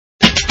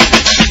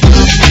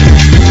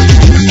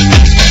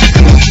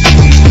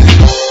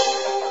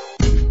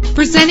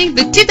Presenting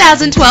the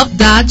 2012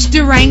 Dodge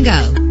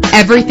Durango.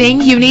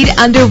 Everything you need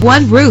under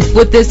one roof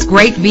with this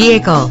great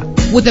vehicle.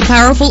 With a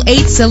powerful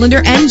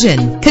 8-cylinder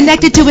engine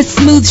connected to a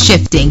smooth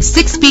shifting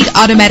 6-speed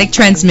automatic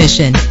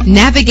transmission.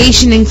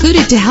 Navigation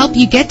included to help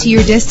you get to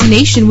your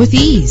destination with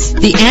ease.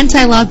 The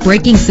anti-lock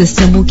braking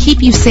system will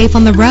keep you safe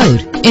on the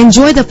road.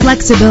 Enjoy the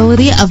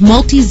flexibility of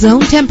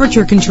multi-zone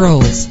temperature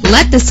controls.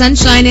 Let the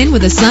sunshine in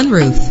with a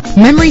sunroof.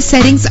 Memory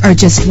settings are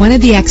just one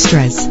of the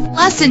extras.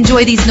 Plus,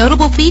 enjoy these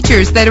notable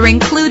features that are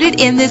included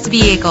in this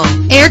vehicle.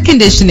 Air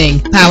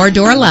conditioning, power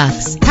door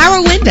locks,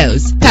 power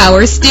windows,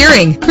 power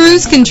steering,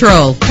 cruise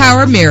control,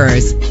 power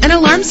mirrors, an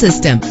alarm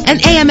system, an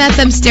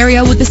AM/FM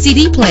stereo with a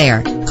CD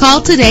player.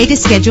 Call today to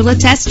schedule a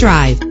test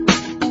drive.